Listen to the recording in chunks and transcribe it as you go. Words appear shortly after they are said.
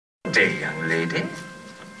Day, young lady.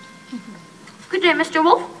 Good day, Mr.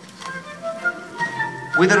 Wolf.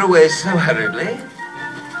 Whither away so hurriedly?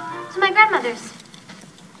 To my grandmother's.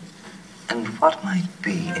 And what might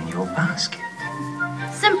be in your basket?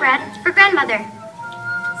 Some bread for grandmother.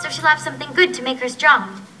 So she'll have something good to make her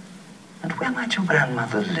strong. And where might your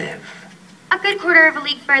grandmother live? A good quarter of a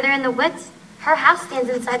league further in the woods. Her house stands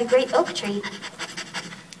inside a great oak tree.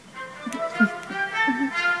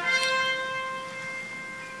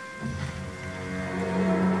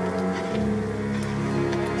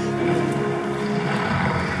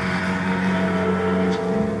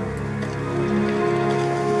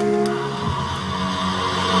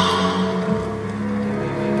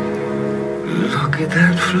 Look at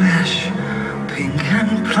that flesh, pink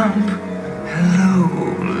and plump. Hello,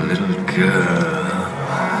 little girl.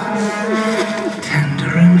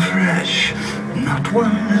 Tender and fresh, not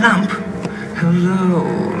one lump. Hello,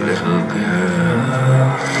 little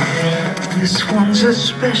girl. This one's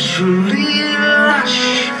especially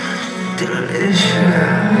lush, delicious.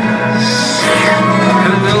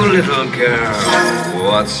 Hello, little girl.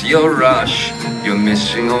 What's your rush? You're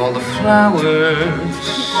missing all the flowers.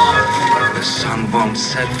 The sun won't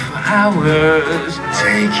set for hours.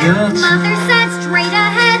 Take your time. Mother said straight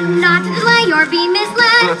ahead, not to delay or be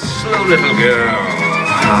misled. But slow, little girl,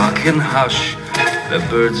 hearken, hush. The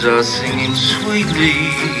birds are singing sweetly.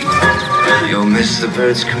 You'll miss the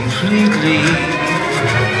birds completely.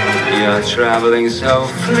 You're traveling so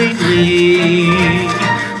fleetly.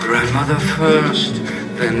 Grandmother first,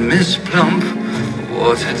 then Miss Plump.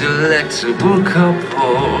 What a delectable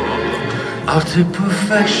couple. Utter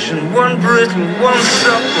perfection, one brittle, one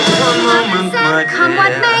supple, one moment, my dear. Come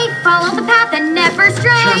what may, follow the path and never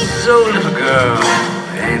stray. Just so, little girl,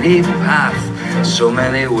 any path, so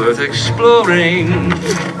many worth exploring.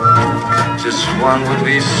 Just one would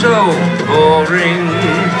be so boring,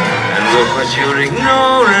 and look what you're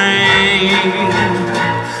ignoring.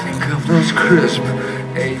 Think of those crisp,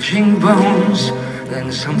 aging bones,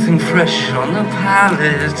 then something fresh on the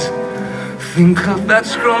palate. Think of that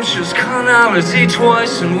scrumptious carnality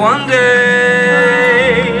twice in one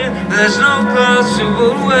day. There's no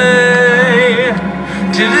possible way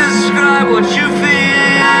to describe what you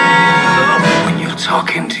feel when you're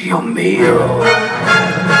talking to your meal.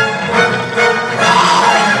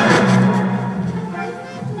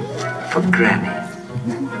 For Granny.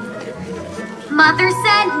 Mother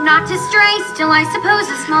said not to stray, still I suppose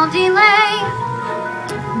a small delay.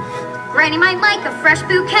 Granny might like a fresh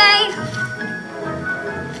bouquet.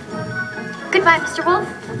 Goodbye, Mr. Wolf.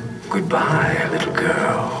 Goodbye, little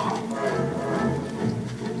girl.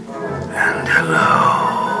 And hello.